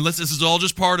 Unless this is all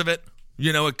just part of it.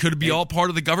 It could be all part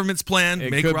of the government's plan.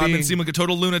 Make Rodman seem like a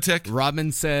total lunatic.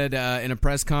 Rodman said in a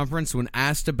press conference, when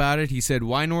asked about it, he said,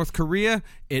 "Why North Korea?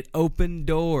 It opened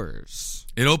doors.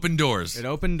 It opened doors. It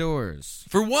opened doors.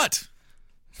 For what?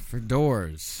 For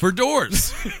doors. For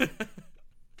doors.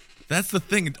 That's the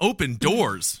thing. It opened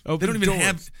doors. Open they don't even doors.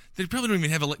 have. They probably don't even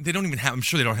have. They don't even have. I'm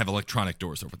sure they don't have electronic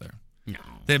doors over there. No.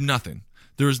 They have nothing.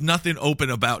 There is nothing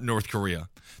open about North Korea.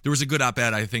 There was a good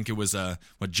op-ed, I think it was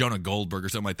Jonah Goldberg or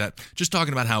something like that, just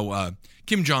talking about how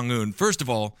Kim Jong-un, first of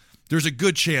all, there's a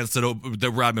good chance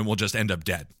that Rodman will just end up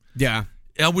dead. Yeah.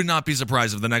 I would not be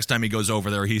surprised if the next time he goes over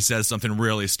there, he says something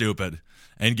really stupid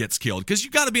and gets killed, because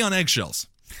you got to be on eggshells.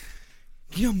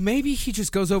 Maybe he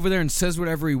just goes over there and says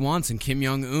whatever he wants, and Kim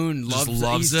Jong-un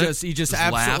loves it. He just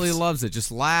absolutely loves it.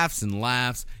 Just laughs and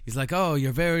laughs. He's like, "Oh,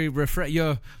 you're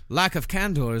your lack of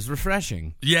candor is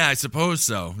refreshing." Yeah, I suppose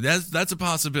so. That's a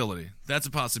possibility. That's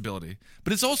a possibility.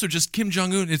 But it's also just Kim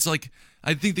Jong-un. It's like,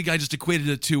 I think the guy just equated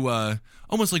it to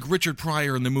almost like Richard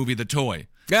Pryor in the movie The Toy.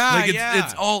 Yeah,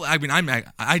 It's all. I mean,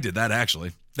 I did that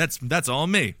actually. That's all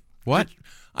me. What?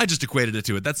 I just equated it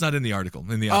to it. That's not in the article.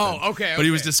 Okay. But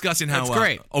he was discussing how That's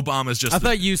great. Obama's just. I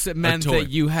thought you meant toy. that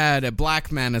you had a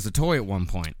black man as a toy at one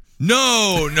point.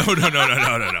 No.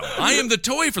 I am the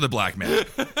toy for the black man.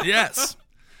 Yes.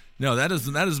 No, that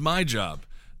is my job.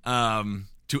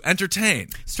 To entertain.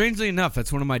 Strangely enough,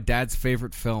 that's one of my dad's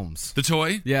favorite films. The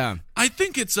Toy? Yeah. I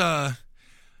think it's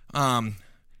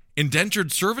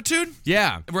indentured servitude?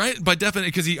 Yeah. Right? By definition,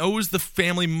 because he owes the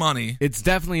family money. It's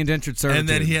definitely indentured servitude. And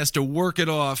then he has to work it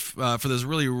off for this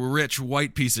really rich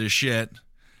white piece of shit.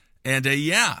 And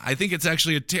I think it's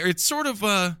actually it's sort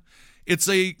of it's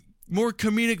a more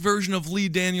comedic version of Lee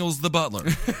Daniels the Butler.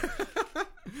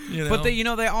 But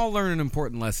they all learn an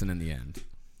important lesson in the end.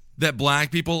 That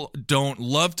black people don't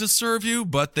love to serve you,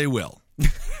 but they will.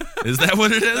 Is that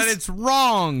what it is? That it's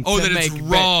wrong. It's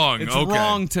wrong. It's okay.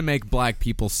 wrong to make black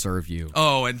people serve you.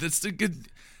 Oh, and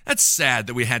that's sad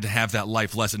that we had to have that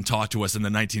life lesson taught to us in the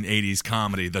 1980s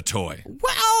comedy, The Toy.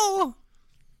 Well,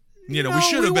 we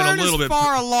should have been a little bit as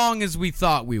far along as we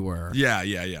thought we were. Yeah.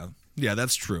 Yeah,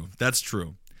 that's true. That's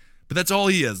true. But that's all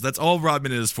he is. That's all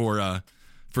Rodman is for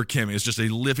Kim. Is just a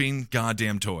living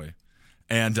goddamn toy.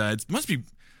 And it must be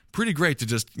pretty great to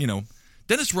just,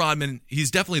 Dennis Rodman, he's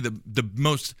definitely the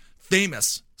most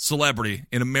famous celebrity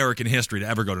in American history to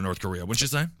ever go to North Korea, wouldn't you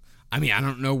say? I mean, I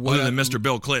don't know what... Other than Mr.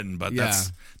 Bill Clinton, but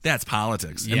that's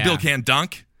politics. And Yeah. Bill can't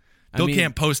dunk. Bill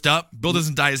can't post up. Bill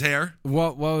doesn't dye his hair.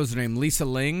 What was her name? Lisa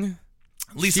Ling?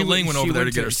 Lisa Ling went over there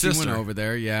to get her sister. She went over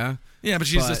there, yeah. Yeah, but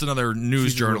she's just another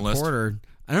news journalist. A reporter.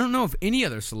 I don't know if any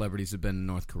other celebrities have been in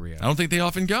North Korea. I don't think they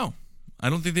often go. I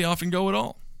don't think they often go at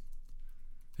all.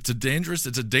 It's a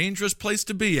dangerous place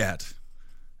to be at.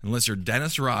 Unless you're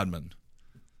Dennis Rodman,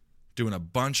 doing a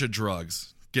bunch of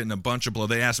drugs, getting a bunch of blow.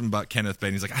 They asked him about Kenneth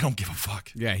Bain. He's like, I don't give a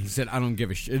fuck. Yeah, he said, I don't give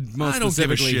a shit. Most I don't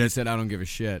give a specifically, shit. he said, I don't give a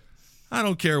shit. I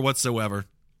don't care whatsoever.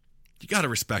 You got to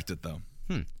respect it, though.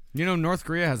 North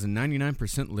Korea has a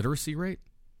 99% literacy rate?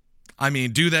 I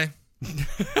mean, do they?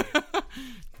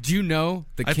 Do you know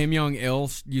that Kim Jong-il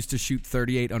used to shoot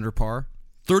 38 under par?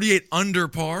 38 under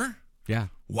par? Yeah.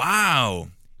 Wow.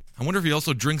 I wonder if he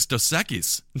also drinks Dos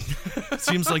Equis.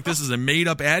 Seems like this is a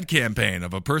made-up ad campaign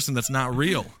of a person that's not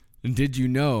real. And did you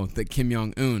know that Kim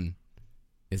Jong-un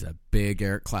is a big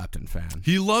Eric Clapton fan?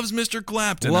 He loves Mr.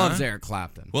 Clapton, Loves Eric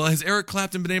Clapton. Well, has Eric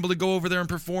Clapton been able to go over there and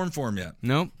perform for him yet?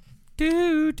 Nope.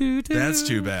 Do. That's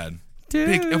too bad.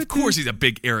 Of course he's a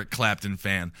big Eric Clapton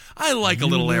fan. I like a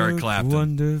little Eric Clapton.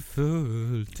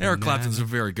 Wonderful. Eric Clapton's a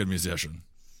very good musician.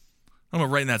 I'm not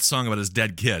writing that song about his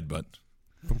dead kid, but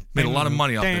made a lot of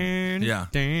money off it. Yeah.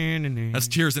 That's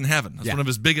Tears in Heaven. That's one of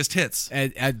his biggest hits.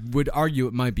 I would argue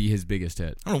it might be his biggest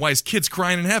hit. I don't know why his kid's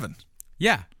crying in heaven.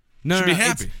 Yeah. No, Should be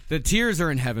happy. The tears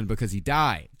are in heaven because he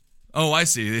died. Oh, I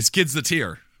see. His kid's the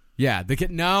tear. Yeah. The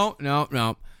kid. No.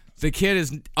 The kid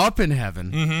is up in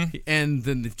heaven, and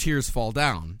then the tears fall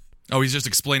down. Oh, he's just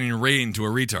explaining rain to a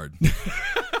retard.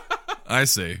 I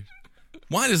see.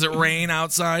 Why does it rain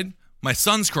outside? My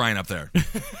son's crying up there.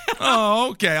 Oh,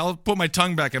 okay. I'll put my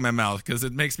tongue back in my mouth because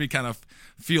it makes me kind of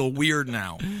feel weird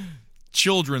now.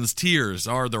 Children's tears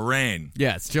are the rain.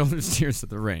 Yeah, it's children's tears are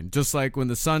the rain. Just like when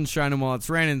the sun's shining while it's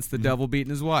raining, it's the devil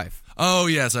beating his wife. Oh,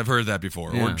 yes, I've heard that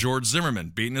before. Yeah. Or George Zimmerman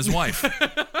beating his wife.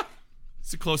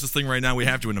 It's the closest thing right now we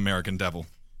have to an American devil.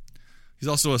 He's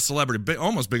also a celebrity,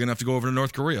 almost big enough to go over to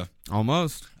North Korea.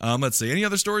 Almost. Let's see. Any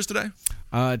other stories today?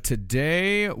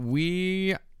 Today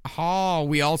we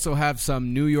also have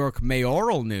some New York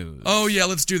mayoral news. Oh, yeah,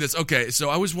 let's do this. Okay, so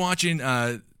I was watching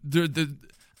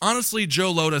honestly,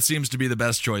 Joe Lhota seems to be the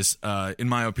best choice, in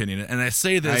my opinion. And I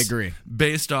say this I agree.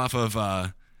 Based off of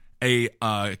a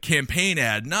campaign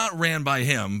ad not ran by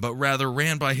him, but rather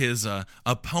ran by his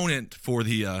opponent for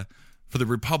the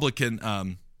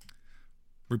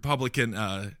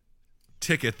Republican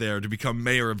ticket there to become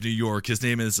mayor of New York. His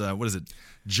name is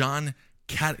John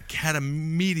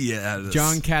Catsimatidis.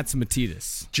 John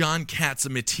Catsimatidis. John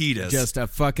Catsimatidis. Just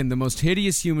the most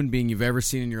hideous human being you've ever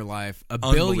seen in your life. A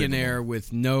billionaire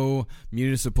with no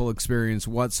municipal experience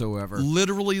whatsoever.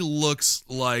 Literally looks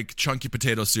like chunky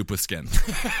potato soup with skin.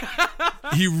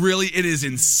 It is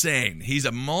insane. He's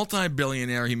a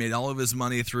multi-billionaire. He made all of his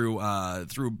money through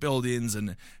buildings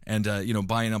and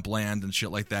buying up land and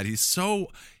shit like that. He's so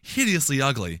hideously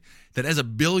ugly that as a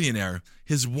billionaire,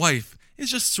 his wife is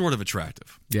just sort of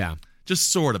attractive. Yeah.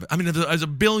 Just sort of. I mean, as a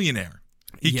billionaire,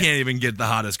 he can't even get the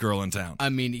hottest girl in town. I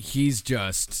mean, he's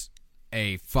just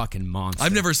a fucking monster.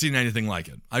 I've never seen anything like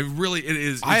it. I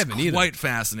haven't either. Quite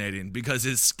fascinating because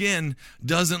his skin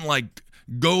doesn't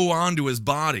go onto his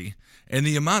body, and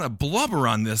the amount of blubber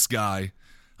on this guy.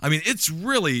 I mean, it's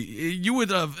really you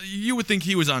would think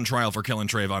he was on trial for killing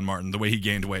Trayvon Martin the way he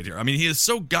gained weight here. I mean, he is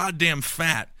so goddamn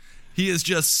fat. He is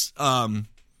just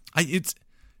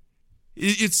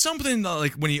It's something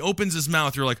like when he opens his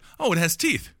mouth, you're like, oh, it has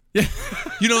teeth. Yeah.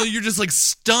 You're just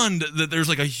stunned that there's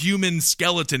a human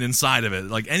skeleton inside of it,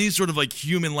 any sort of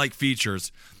human-like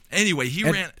features. Anyway,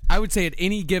 I would say at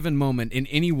any given moment in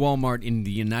any Walmart in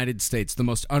the United States, the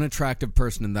most unattractive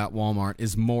person in that Walmart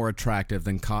is more attractive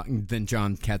than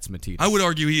John Catsimatidis. I would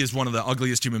argue he is one of the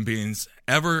ugliest human beings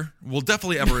ever. Well,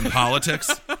 definitely ever in politics.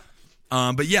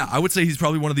 But yeah, I would say he's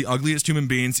probably one of the ugliest human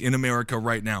beings in America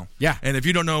right now. Yeah. And if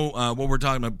you don't know what we're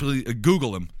talking about, please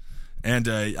Google him, and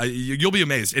you'll be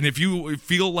amazed. And if you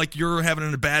feel like you're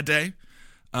having a bad day,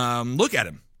 look at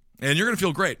him, and you're going to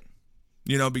feel great.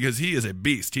 Because he is a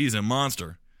beast. He's a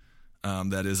monster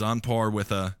that is on par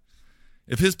with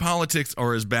if his politics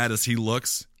are as bad as he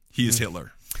looks, he is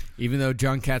Hitler. Even though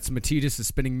John Catsimatidis is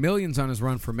spending millions on his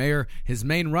run for mayor, his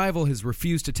main rival has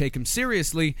refused to take him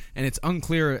seriously, and it's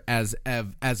unclear as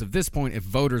of this point if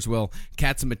voters will.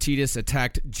 Catsimatidis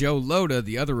attacked Joe Lhota,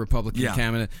 the other Republican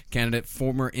candidate,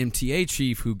 former MTA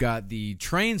chief who got the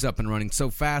trains up and running so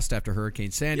fast after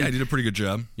Hurricane Sandy. Yeah, he did a pretty good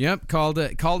job. Yep, called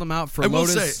him out for I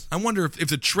Lotus. will say, I wonder if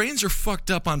the trains are fucked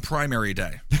up on primary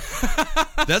day.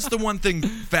 That's the one thing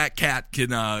Fat Cat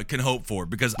can hope for,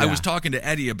 because I was talking to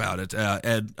Eddie about it,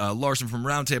 Ed Larson from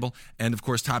Roundtable, and of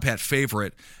course Top Hat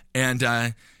favorite, and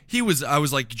I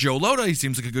was like, Joe Lhota, he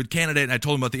seems like a good candidate, and I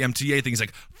told him about the MTA thing. He's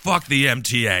like, fuck the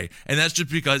MTA, and that's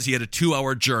just because he had a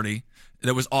 2-hour journey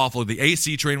that was awful. The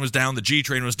AC train was down, the G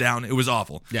train was down, it was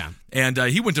awful. Yeah. And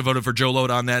he went to vote for Joe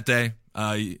Lhota on that day,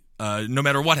 no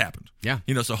matter what happened. Yeah.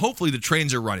 So hopefully the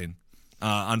trains are running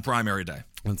on primary day.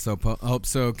 And so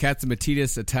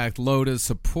Catsimatidis attacked Lhota's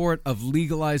support of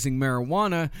legalizing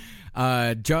marijuana.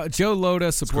 Joe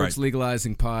Lhota supports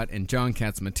legalizing pot, and John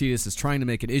Catsimatidis is trying to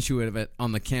make an issue of it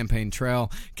on the campaign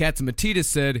trail. Catsimatidis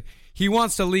said he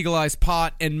wants to legalize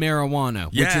pot and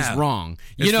marijuana, which is wrong.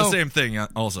 It's the same thing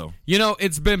also.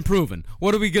 It's been proven.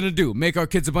 What are we going to do? Make our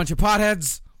kids a bunch of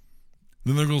potheads?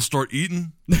 Then they're going to start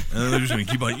eating, and they're just going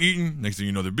to keep on eating. Next thing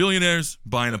you know, they're billionaires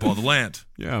buying up all the land.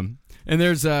 Yeah. And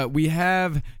there's I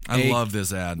love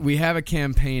this ad. We have a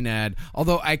campaign ad,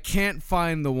 although I can't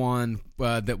find the one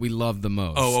that we love the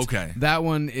most. Oh, okay. That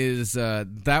one is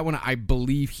that one. I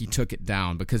believe he took it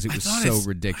down because it was so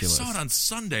ridiculous. I saw it on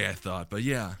Sunday, I thought, but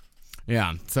yeah.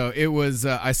 Yeah, so it was.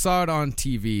 I saw it on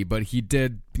TV, but he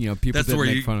did people That's did where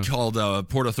make you fun of. called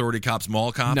Port Authority cops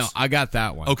mall cops? No, I got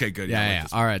that one. Okay, good. Yeah.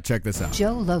 All right, check this out.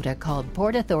 Joe Lota called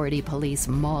Port Authority police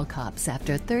mall cops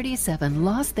after 37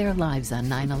 lost their lives on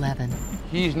 9/11.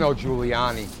 He's no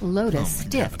Giuliani. Lota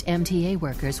stiffed MTA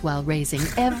workers while raising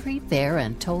every fare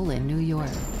and toll in New York.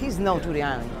 He's no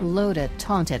Giuliani. Lota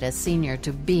taunted a senior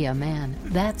to be a man.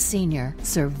 That senior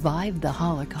survived the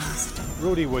Holocaust.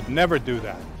 Rudy would never do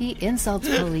that. He insults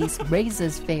police,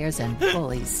 raises fares, and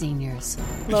bullies seniors.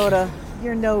 Lota,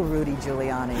 you're no Rudy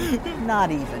Giuliani.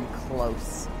 Not even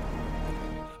close.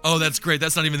 Oh, that's great.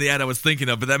 That's not even the ad I was thinking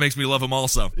of, but that makes me love him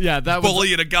also. Yeah, that was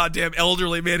bullying a goddamn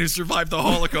elderly man who survived the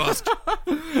Holocaust.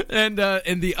 And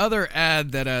in the other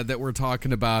ad that we're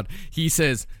talking about, he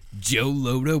says Joe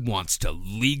Lota wants to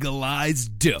legalize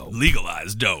dope.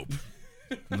 Legalize dope.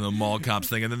 The mall cops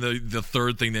thing, and then the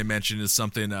third thing they mentioned is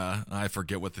something I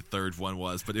forget what the third one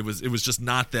was, but it was just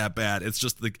not that bad. It's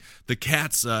just the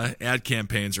Cats ad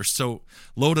campaigns are so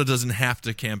Lota doesn't have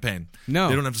to campaign. No,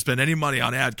 they don't have to spend any money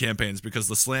on ad campaigns because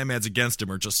the slam ads against him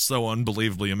are just so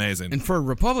unbelievably amazing. And for a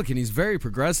Republican, he's very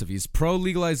progressive. He's pro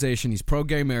legalization. He's pro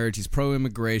gay marriage. He's pro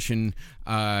immigration.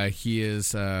 He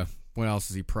is what else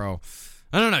is he pro?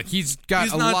 I don't know. He's got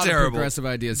a lot of progressive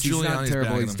ideas. He's not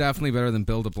terrible. He's definitely better than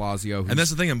Bill de Blasio. And that's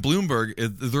the thing. In Bloomberg,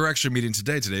 they're actually meeting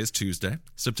today. Today is Tuesday,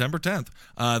 September 10th.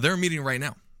 They're meeting right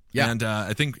now. Yeah. And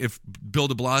I think if Bill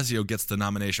de Blasio gets the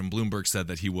nomination, Bloomberg said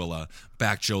that he will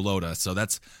back Joe Lota. So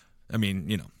that's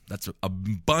a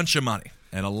bunch of money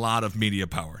and a lot of media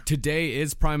power. Today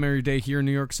is primary day here in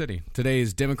New York City. Today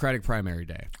is Democratic primary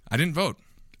day. I didn't vote.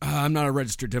 I'm not a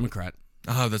registered Democrat.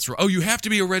 Oh, that's right. Oh, you have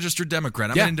to be a registered Democrat.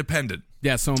 I'm an independent.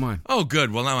 Yeah, so am I. Oh,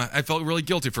 good. Well, now I felt really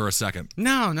guilty for a second.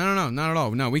 No, not at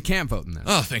all. No, we can't vote in this.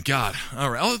 Oh, thank God.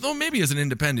 All right. Although maybe as an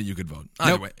independent you could vote.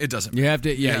 Either way, it doesn't. You have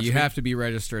to. Yeah, you have to be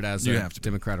registered as a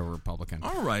Democrat or Republican.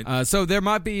 All right. So there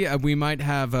might be. We might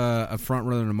have a front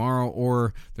runner tomorrow,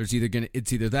 or it's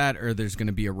either that or there's going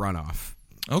to be a runoff.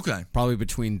 Okay. Probably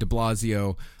between de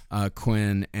Blasio,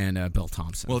 Quinn, and Bill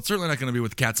Thompson. Well, it's certainly not going to be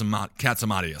with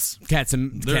Katsamadias. There's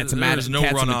no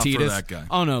runoff for that guy.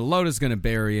 Oh, no. Lota's going to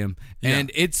bury him. Yeah.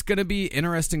 And it's going to be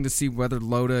interesting to see whether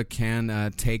Lota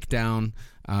can take down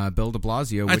Bill de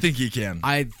Blasio. I think he can.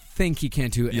 I think he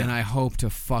can, too, and I hope to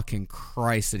fucking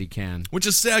Christ that he can. Which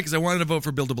is sad, because I wanted to vote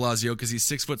for Bill de Blasio because he's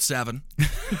 6'7".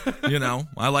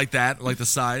 I like that. I like the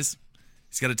size.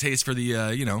 He's got a taste for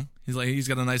the, he's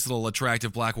got a nice little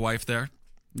attractive black wife there.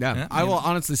 Yeah, I will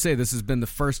honestly say this has been the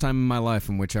first time in my life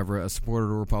in which ever supported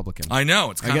a Republican. I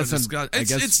know, it's kind of disgusting.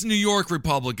 It's New York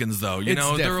Republicans, though.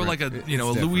 They're like a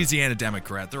Louisiana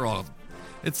Democrat. They're all.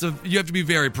 You have to be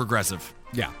very progressive.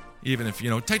 Yeah. Even if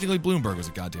technically Bloomberg was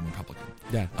a goddamn Republican.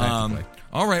 Yeah. Technically.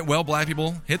 All right. Well, black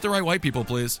people, hit the right white people,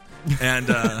 please, and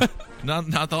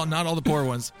not all the poor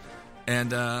ones.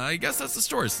 And I guess that's the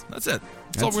stories. That's it.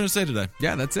 That's all we're going to say today.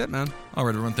 Yeah, that's it, man. All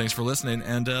right, everyone. Thanks for listening.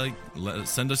 And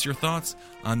send us your thoughts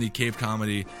on the Cave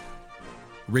Comedy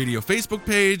Radio Facebook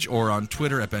page or on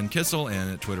Twitter at Ben Kissel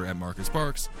and at Twitter at Marcus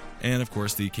Sparks. And, of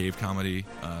course, the Cave Comedy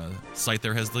site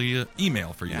there has the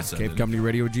email for you to send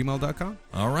cavecomedyradio@gmail.com.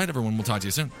 All right, everyone. We'll talk to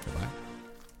you soon. Goodbye.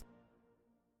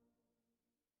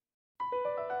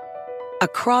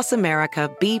 Across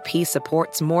America, BP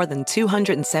supports more than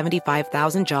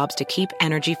 275,000 jobs to keep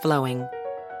energy flowing.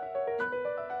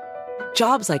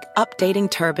 Jobs like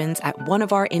updating turbines at one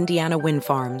of our Indiana wind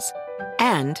farms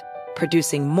and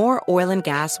producing more oil and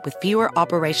gas with fewer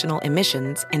operational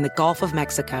emissions in the Gulf of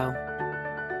Mexico.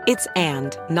 It's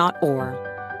and, not or.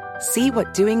 See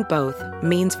what doing both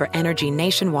means for energy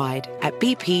nationwide at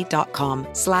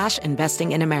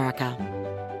bp.com/investing in America.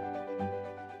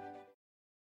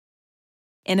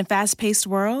 In a fast-paced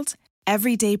world,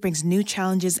 every day brings new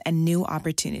challenges and new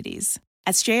opportunities.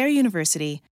 At Strayer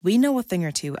University, we know a thing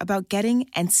or two about getting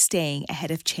and staying ahead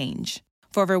of change.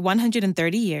 For over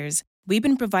 130 years, we've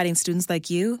been providing students like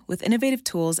you with innovative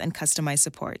tools and customized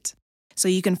support, so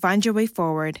you can find your way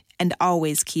forward and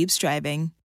always keep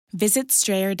striving. Visit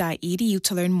strayer.edu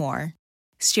to learn more.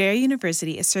 Strayer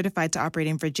University is certified to operate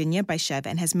in Virginia by Chev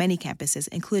and has many campuses,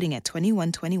 including at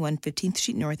 2121 15th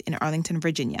Street North in Arlington,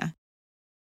 Virginia.